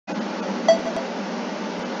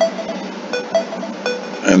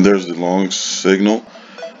And there's the long signal.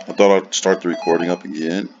 I thought I'd start the recording up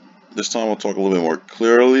again. This time I'll talk a little bit more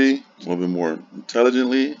clearly, a little bit more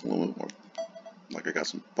intelligently, a little bit more like I got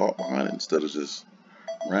some thought behind it instead of just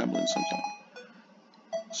rambling sometimes.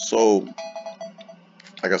 So,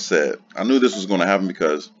 like I said, I knew this was going to happen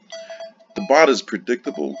because the bot is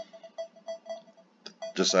predictable,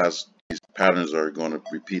 just as these patterns are going to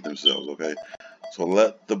repeat themselves, okay? So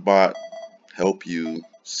let the bot help you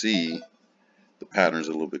see the patterns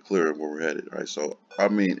a little bit clearer where we're headed, right? So, I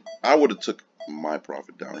mean, I would have took my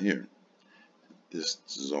profit down here, this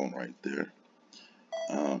zone right there,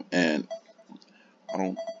 and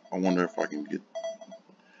I wonder if I can get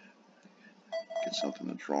something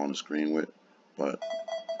to draw on the screen with, but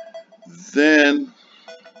then,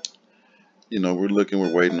 you know, we're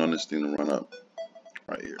waiting on this thing to run up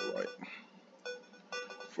right here, right?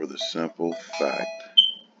 For the simple fact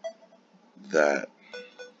that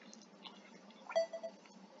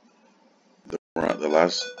the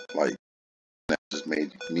last, like, that just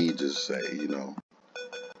made me just say, you know,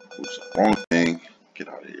 oops, wrong thing, get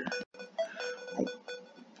out of here. I'll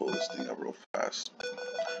pull this thing up real fast.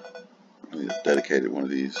 I need a dedicated one of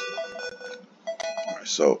these. Alright,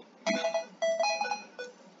 so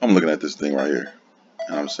I'm looking at this thing right here,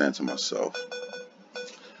 and I'm saying to myself,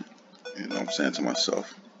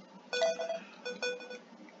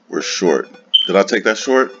 we're short. Did I take that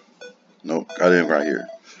short? Nope, got in right here.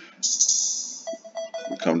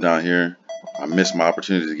 We come down here, I missed my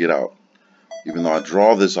opportunity to get out. Even though I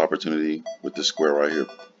draw this opportunity with this square right here,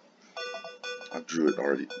 I drew it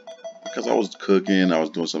already because I was cooking, I was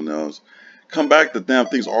doing something else. Come back, the damn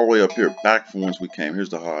thing's all the way up here, back from whence we came. Here's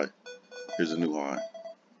the high. Here's the new high.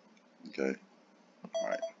 Okay.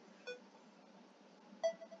 Alright.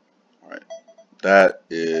 Alright. That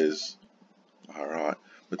is a higher high.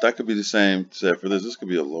 But that could be the same said for this. This could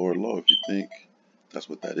be a lower low if you think that's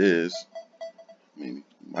what that is. I mean,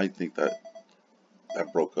 you might think that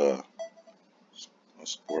broke a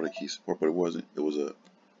support, a key support, but it wasn't. It was a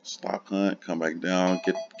stop hunt, come back down,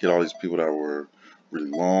 get all these people that were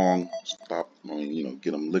really long, stop, I mean, you know,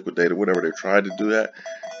 get them liquidated, whatever they tried to do that,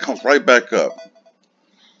 it comes right back up.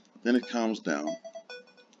 Then it comes down,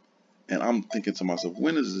 and I'm thinking to myself,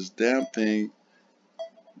 when is this damn thing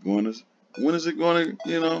going to, when is it going to,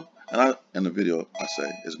 you know, and in the video I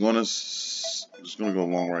say, it's going to go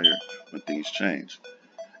long right here when things change.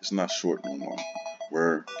 It's not short no more.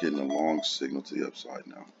 We're getting a long signal to the upside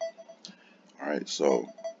now. Alright, so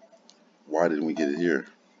why didn't we get it here?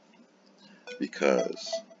 Because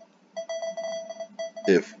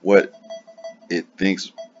if what it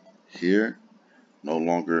thinks here no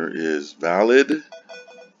longer is valid,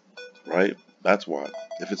 right? That's why.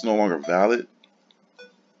 If it's no longer valid,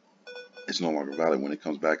 it's no longer valid when it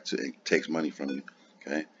comes back to it takes money from you.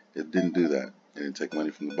 Okay? It didn't do that. It didn't take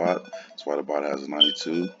money from the bot. That's why the bot has a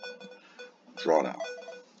 92 drawdown.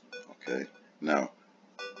 Okay? Now,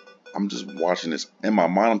 I'm just watching this. In my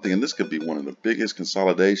mind, I'm thinking this could be one of the biggest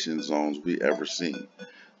consolidation zones we ever seen.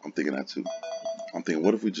 I'm thinking that too. I'm thinking,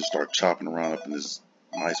 what if we just start chopping around up in this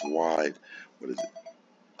nice wide, what is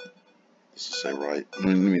it? Let's just say right.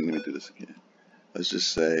 Let me do this again. Let's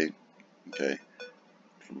just say, okay,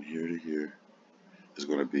 from here to here, it's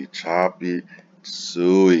going to be choppy,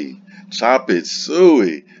 suey. Chop it,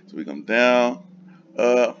 suey. So we come down,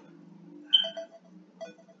 up,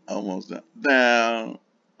 almost down, down,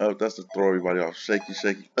 up. That's to throw everybody off. Shaky,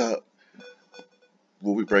 shaky, up.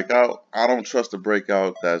 Will we break out? I don't trust the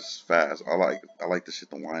breakout that's fast. I like the shit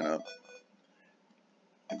to line up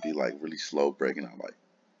and be like really slow breaking out, like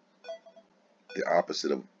the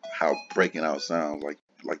opposite of how breaking out sounds, like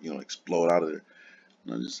you know, explode out of there.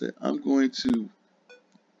 And I just say, I'm going to,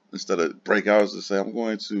 instead of break out, to say, I'm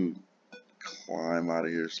going to climb out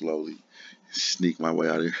of here slowly, sneak my way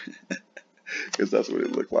out of here, because that's what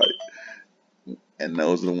it looked like. And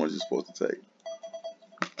those are the ones you're supposed to take.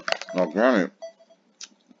 Now, granted,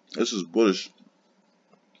 this is bullish.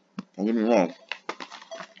 Don't get me wrong.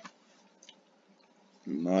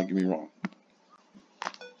 Do not get me wrong.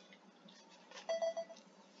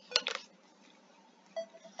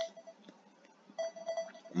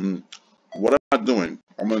 What am I doing?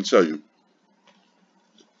 I'm going to tell you.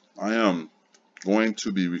 I am going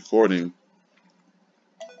to be recording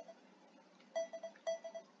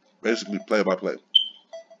basically play by play.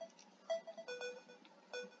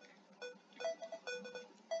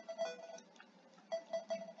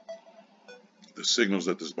 The signals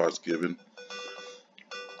that this bot's giving.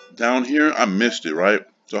 Down here, I missed it, right?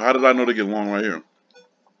 So how did I know to get long right here?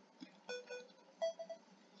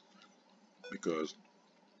 Because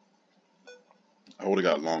I would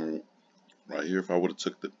have got long right here if I would have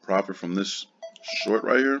took the profit from this short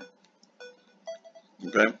right here.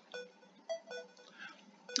 Okay.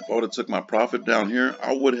 If I would have took my profit down here,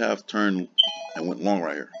 I would have turned and went long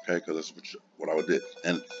right here. Okay, because that's what I would did.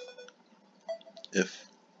 And if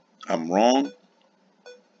I'm wrong,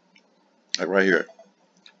 like right here,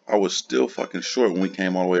 I was still fucking short when we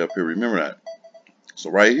came all the way up here. Remember that. So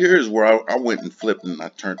right here is where I went and flipped and I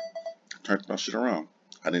turned my shit around.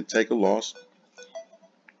 I didn't take a loss.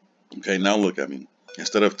 Okay, now look at me.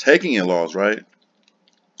 Instead of taking a loss, right,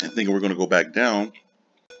 and thinking we're going to go back down,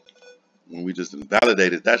 when we just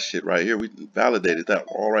invalidated that shit right here, we invalidated that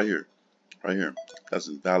all right here. Right here. That's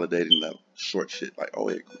invalidating that short shit. Like, oh,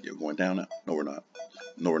 wait, you're going down now. No, we're not.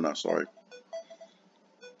 No, we're not. Sorry.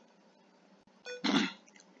 You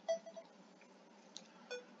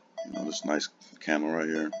know, this nice candle right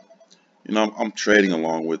here. You know, I'm trading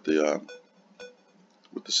along with the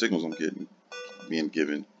signals I'm being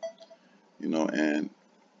given. You know, and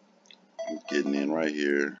I'm getting in right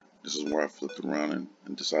here. This is where I flipped around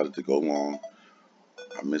and decided to go long.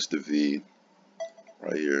 I missed the V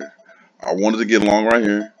right here. I wanted to get long right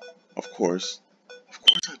here. Of course. Of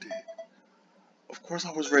course I did. Of course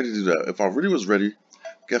I was ready to do that. If I really was ready,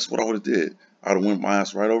 guess what I would have did? I would have went my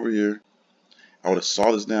ass right over here. I would have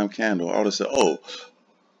saw this damn candle. I would have said, oh,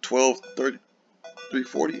 12.30,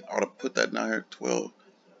 340. I would have put that down here,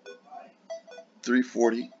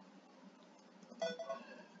 12.340.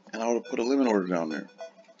 And I would have put a limit order down there.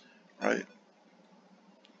 Right?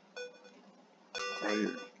 Right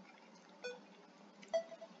here.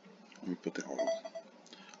 Let me put the order. I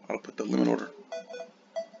would have put the limit order.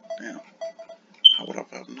 Damn. How would I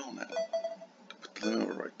have known that? To put the limit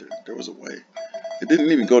order right there. There was a way. It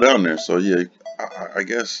didn't even go down there. So yeah, I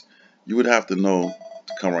guess you would have to know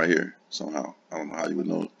to come right here somehow. I don't know how you would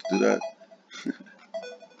know to do that.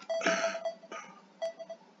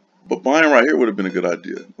 But buying right here would have been a good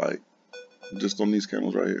idea. Like, just on these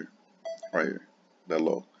candles right here. Right here. That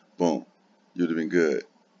low. Boom. You'd have been good.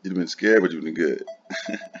 You'd have been scared, but you'd have been good.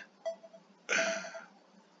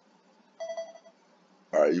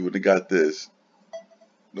 Alright, you would have got this.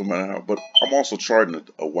 No matter how. But I'm also charting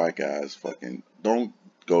a whack ass fucking. Don't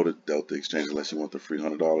go to Delta Exchange unless you want the free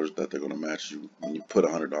 $100 that they're going to match you when you put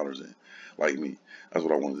 $100 in. Like me. That's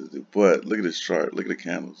what I wanted to do. But look at this chart. Look at the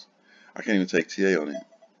candles. I can't even take TA on it.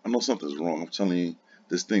 I know something's wrong. I'm telling you,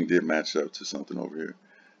 this thing did match up to something over here.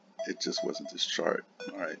 It just wasn't this chart.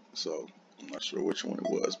 Alright, so I'm not sure which one it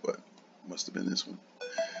was, but it must have been this one.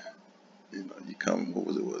 You know, you come, what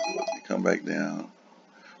was it? You come back down.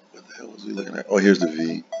 What the hell was we looking at? Oh, here's the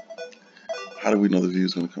V. How do we know the V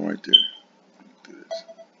was going to come right there? Do this.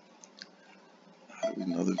 How do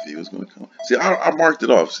we know the V was going to come? See, I marked it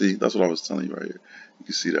off. See, that's what I was telling you right here. You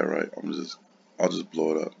can see that, right? I'll just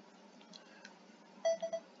blow it up.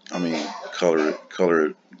 I mean, color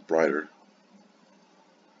it brighter.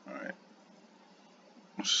 All right.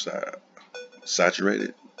 Saturate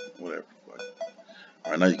it, whatever.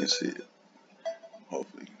 All right, now you can see it.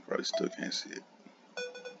 Hopefully, you probably still can't see it.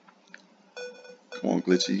 Come on,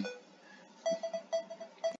 glitchy.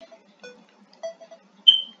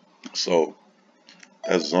 So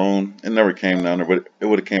that zone, it never came down there, but it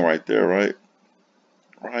would have came right there, right?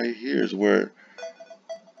 Right here is where.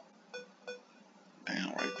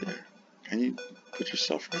 Damn, right there. Can you put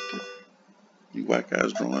yourself right there? You whack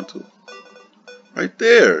ass drawing too. Right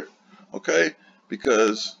there. Okay?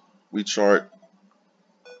 Because we chart.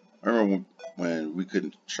 I remember when we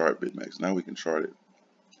couldn't chart BitMex. Now we can chart it.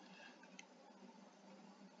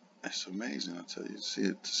 It's amazing, I tell you, to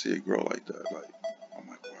see it grow like that. Like, I'm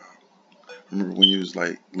like, wow. I remember when you was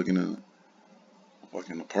like looking in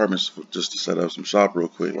fucking apartments just to set up some shop real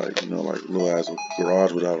quick, like, you know, like a little ass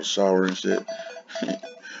garage without a shower and shit.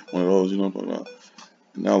 One of those, you know what I'm talking about?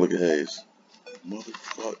 And now look at Hayes.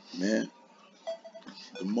 Motherfucker, man.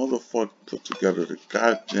 The motherfucker put together the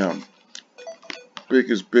goddamn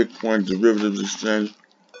biggest Bitcoin derivatives exchange.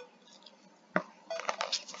 I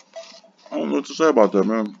don't know what to say about that,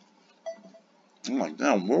 man. I'm like,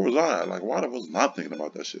 damn, where was I? Like, why was I not thinking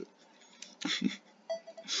about that shit?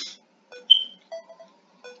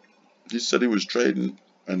 He said he was trading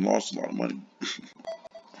and lost a lot of money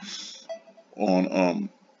on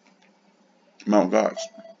Mt. Gox.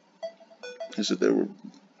 He said they were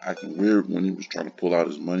acting weird when he was trying to pull out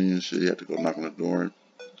his money and shit. He had to go knock on the door.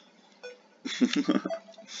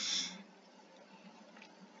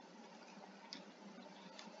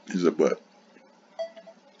 He said, but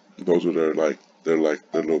those are their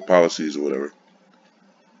little policies or whatever.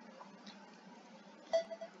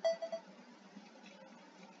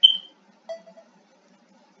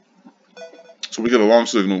 So we get a long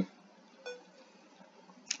signal.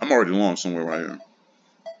 I'm already long somewhere right here.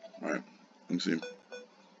 Right? me see.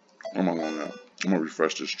 Where am I going at? I'm gonna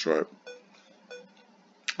refresh this chart.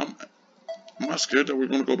 Am I scared that we're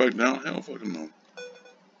gonna go back down? Hell fucking no.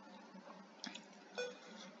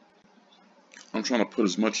 I'm trying to put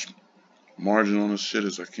as much margin on this shit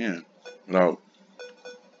as I can without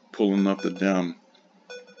pulling up the damn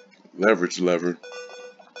leverage lever.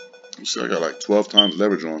 You see, I got like 12 times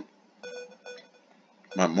leverage on.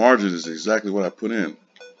 My margin is exactly what I put in,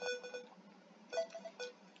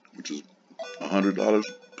 which is $100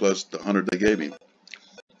 plus the 100 they gave me.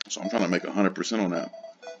 So I'm trying to make 100% on that.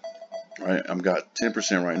 Right? I've got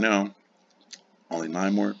 10% right now. Only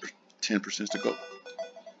 9 more 10% to go.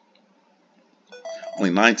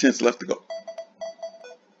 Only 9/10 left to go.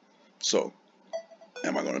 So,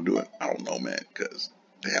 am I going to do it? I don't know, man, because,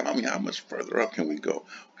 damn, I mean, how much further up can we go?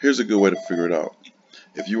 Here's a good way to figure it out.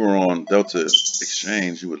 If you were on Delta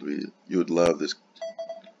Exchange, you would love this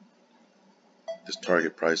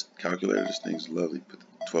target price calculator. This thing's lovely. Put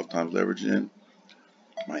 12 times leverage in.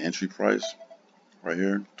 My entry price right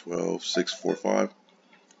here, 12,645.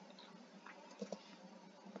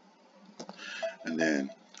 And then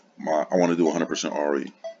I want to do 100% ROE.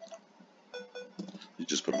 You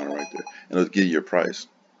just put 100 right there, and it'll give you your price,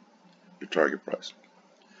 your target price,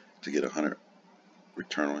 to get 100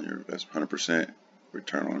 return on your investment, 100%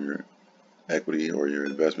 return on your equity or your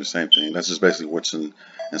investment. Same thing. That's just basically what's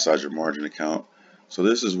inside your margin account. So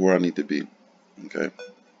this is where I need to be. Okay,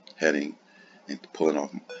 heading and pulling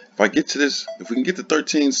off. If I get to this, if we can get to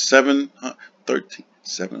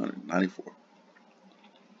 13,794,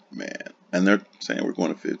 man, and they're saying we're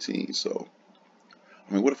going to 15. So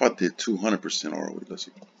I mean, what if I did 200% ROE? Let's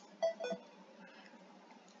see.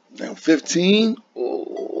 Now 15.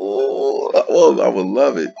 Oh, I would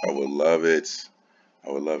love it. I would love it.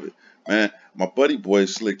 I would love it, man. My buddy boy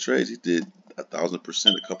Slick Trades, he did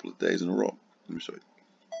 1,000% a couple of days in a row. Let me show you.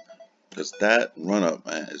 Because that run up,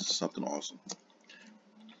 man, is something awesome.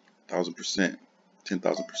 1,000%,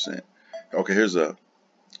 10,000%. Okay, here's a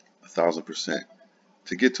 1,000%.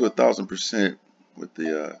 To get to 1,000% with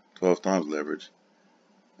the 12 times leverage,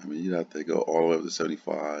 I mean, you'd have to go all the way up to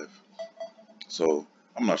 75. So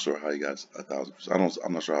I'm not sure how he got 1,000%.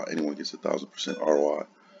 I'm not sure how anyone gets 1,000% ROI.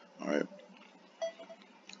 All right,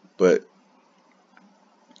 but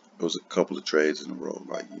it was a couple of trades in a row,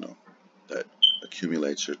 like, you know, that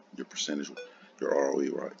accumulates your percentage, your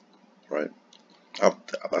ROE, right?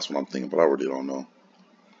 That's what I'm thinking, but I really don't know.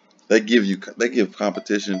 They give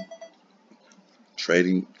competition,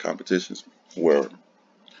 trading competitions where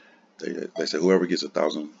they say whoever gets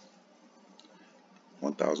 1,000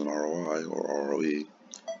 ROI or ROE, you're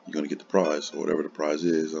gonna get the prize or whatever the prize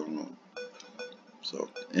is. I don't know. So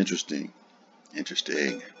interesting.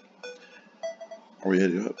 Are we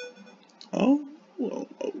headed up? Oh,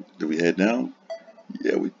 did we head down?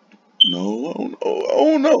 Yeah, no.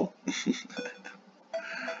 Oh no.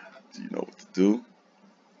 Do you know what to do?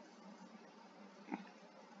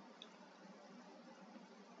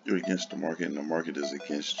 You're against the market, and the market is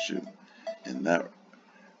against you, and that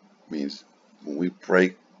means when we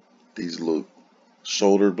break these little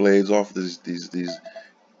shoulder blades off, these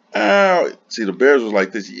ow. See, the bears was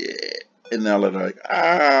like this, yeah, and now they're like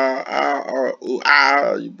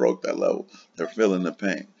you broke that level. They're feeling the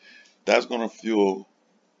pain. That's gonna fuel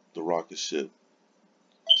the rocket ship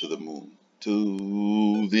to the moon,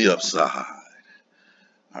 to the upside.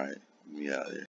 All right, we out here.